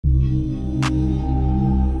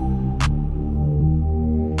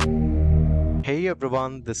Hey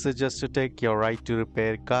everyone, this is Just to Take your right to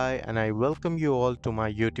repair guy and I welcome you all to my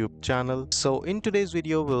YouTube channel. So in today's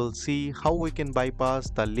video we'll see how we can bypass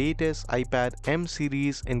the latest iPad M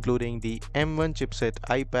series including the M1 chipset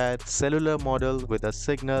iPad cellular model with a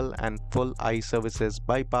signal and full iServices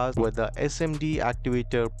bypass with the SMD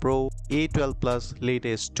Activator Pro A12 Plus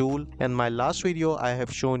latest tool. In my last video I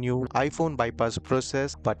have shown you iPhone bypass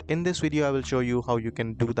process, but in this video I will show you how you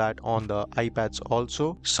can do that on the iPads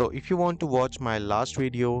also. So if you want to watch my last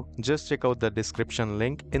video, just check out the description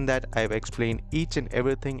link. In that I've explained each and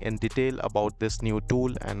everything in detail about this new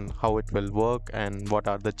tool and how it will work and what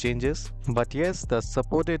are the changes. But yes, the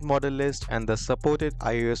supported model list and the supported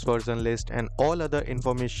iOS version list and all other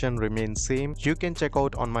information remain same. You can check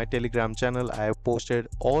out on my Telegram channel. I have posted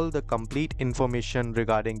all the complete information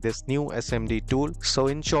regarding this new SMD tool. So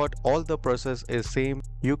in short, all the process is same.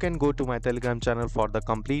 You can go to my Telegram channel for the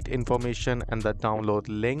complete information and the download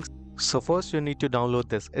links. So first you need to download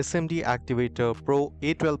this SMD Activator Pro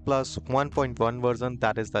A12 Plus 1.1 version,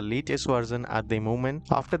 that is the latest version at the moment.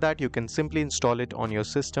 After that you can simply install it on your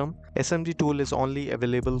system. SMD tool is only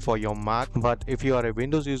available for your Mac, but if you are a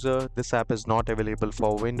Windows user, this app is not available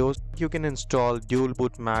for Windows. You can install Dual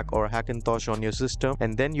Boot Mac or Hackintosh on your system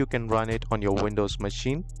and then you can run it on your Windows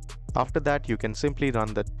machine. After that you can simply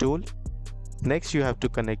run the tool. Next you have to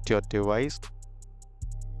connect your device.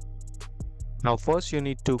 Now first you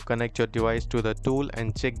need to connect your device to the tool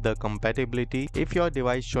and check the compatibility. If your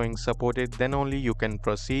device showing supported, then only you can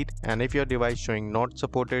proceed, and if your device showing not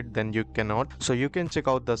supported, then you cannot. So you can check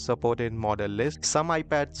out the supported model list. Some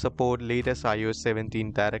iPads support latest iOS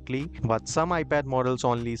 17 directly, but some iPad models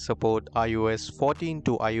only support iOS 14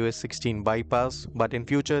 to iOS 16 bypass, but in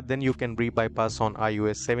future then you can re-bypass on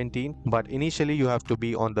iOS 17, but initially you have to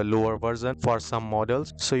be on the lower version for some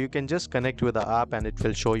models. So you can just connect with the app and it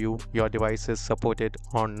will show you your device is supported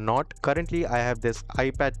or not. Currently I have this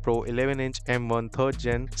iPad Pro 11-inch M1 3rd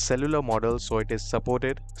gen cellular model, so it is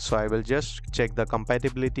supported. So I will just check the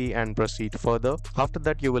compatibility and proceed further. After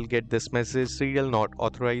that you will get this message, serial not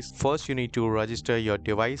authorized. First you need to register your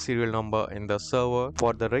device serial number in the server.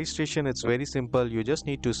 For the registration it's very simple. You just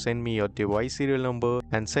need to send me your device serial number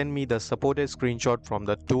and send me the supported screenshot from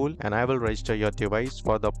the tool and I will register your device.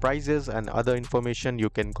 For the prices and other information you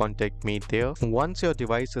can contact me there. Once your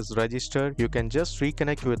device is registered, you can just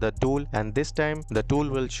reconnect with the tool and this time the tool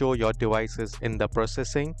will show your device is in the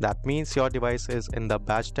processing. That means your device is in the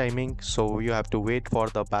batch timing, so you have to wait for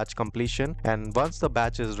the batch completion, and once the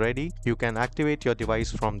batch is ready you can activate your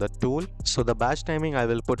device from the tool. So the batch timing I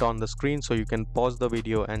will put on the screen so you can pause the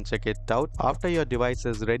video and check it out. After your device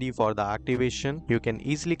is ready for the activation, you can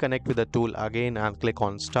easily connect with the tool again and click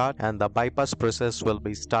on start and the bypass process will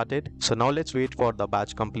be started. So now let's wait for the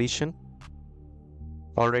batch completion.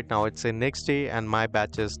 Alright, now it's the next day and my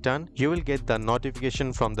batch is done. You will get the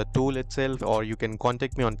notification from the tool itself, or you can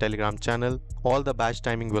contact me on Telegram channel. All the batch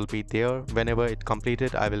timing will be there. Whenever it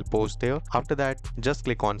completed I will post there. After that just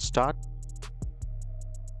click on start.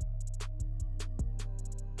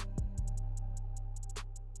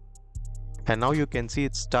 And now you can see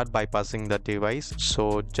it start bypassing the device.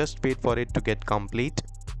 So just wait for it to get complete.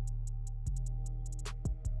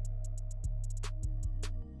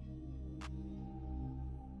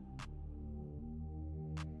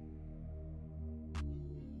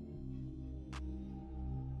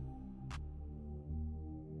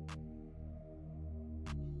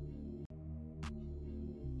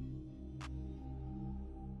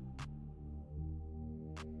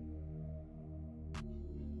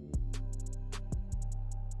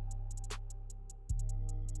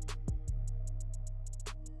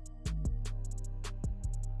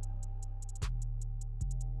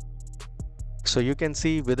 So you can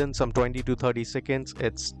see within some 20 to 30 seconds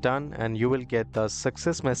it's done and you will get the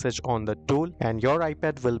success message on the tool and your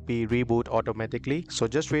iPad will be reboot automatically. So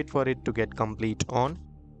just wait for it to get complete on.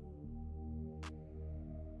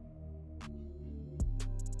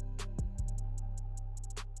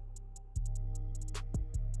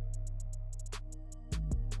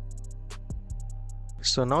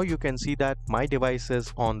 So now you can see that my device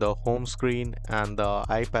is on the home screen and the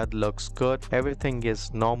iPad looks good. Everything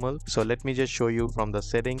is normal. So let me just show you from the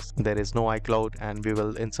settings. There is no iCloud and we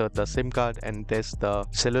will insert the SIM card and test the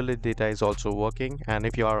cellular data is also working. And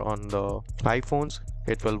if you are on the iPhones,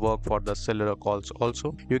 it will work for the cellular calls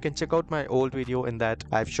also. You can check out my old video. In that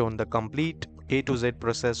I've shown the complete A to Z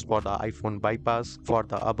process for the iPhone bypass for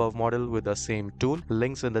the above model with the same tool.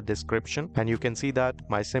 Links in the description, and you can see that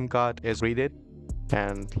my SIM card is readed.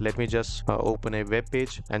 And let me just open a web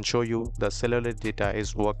page and show you the cellular data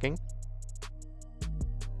is working.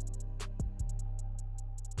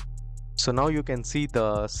 So now you can see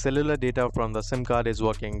the cellular data from the SIM card is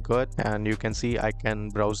working good, and you can see I can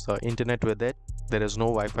browse the internet with it. There is no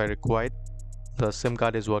Wi-Fi required. The SIM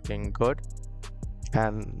card is working good.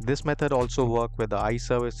 And this method also work with the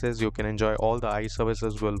iServices. You can enjoy all the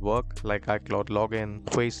iServices will work like iCloud login,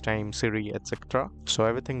 FaceTime, Siri, etc. So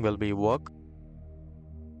everything will be work.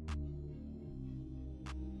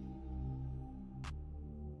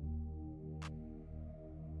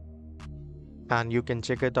 And you can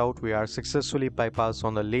check it out. We are successfully bypassed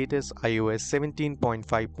on the latest iOS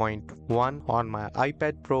 17.5.1 on my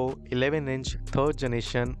iPad Pro 11-inch 3rd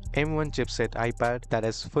generation M1 chipset iPad that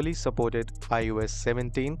has fully supported iOS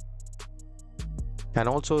 17. And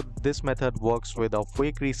also this method works with a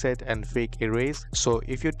fake reset and fake erase. So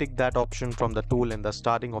if you tick that option from the tool in the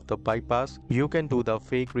starting of the bypass, you can do the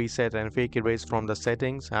fake reset and fake erase from the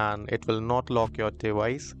settings and it will not lock your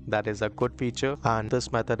device. That is a good feature, and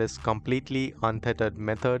this method is completely untethered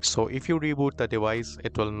method. So if you reboot the device,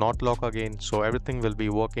 it will not lock again. So everything will be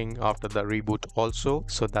working after the reboot also.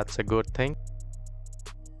 So that's a good thing.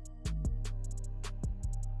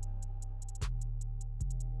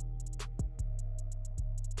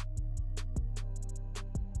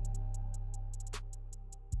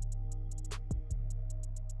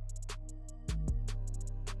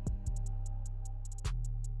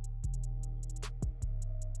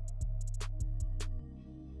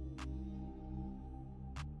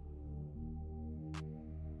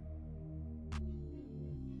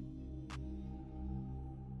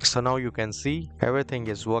 So now you can see everything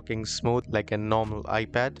is working smooth like a normal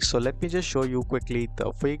iPad. So let me just show you quickly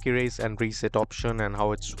the fake erase and reset option and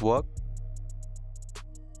how it's work.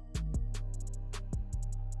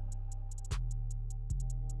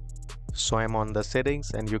 So I'm on the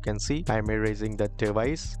settings and you can see I'm erasing the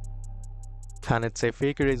device. And it's a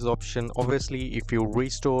fake erase option. Obviously, if you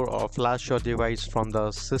restore or flash your device from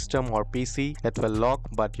the system or PC, it will lock,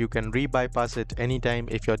 but you can re-bypass it anytime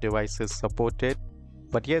if your device is supported.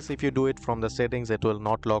 But yes, if you do it from the settings, it will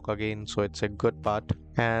not lock again, so it's a good part.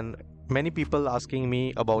 And many people asking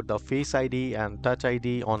me about the Face ID and Touch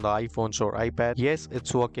ID on the iPhones or iPad. Yes,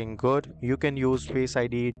 it's working good. You can use Face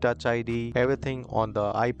ID, Touch ID, everything on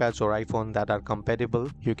the iPads or iPhone that are compatible.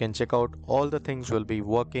 You can check out all the things will be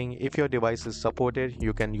working. If your device is supported,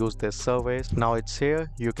 you can use this service. Now it's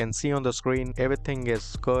here. You can see on the screen everything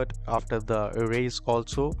is good after the erase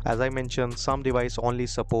also. As I mentioned, some device only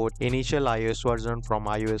support initial iOS version from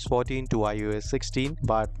iOS 14 to iOS 16,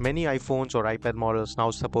 but many iPhones or iPad models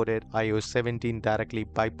now supported iOS 17 directly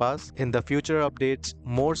bypass. In the future updates,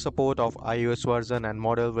 more support of iOS version and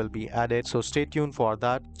model will be added, so stay tuned for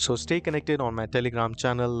that. So stay connected on my Telegram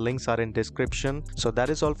channel, links are in description. So that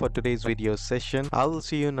is all for today's video session. I will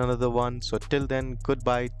see you in another one. So till then,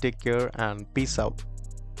 goodbye, take care and peace out.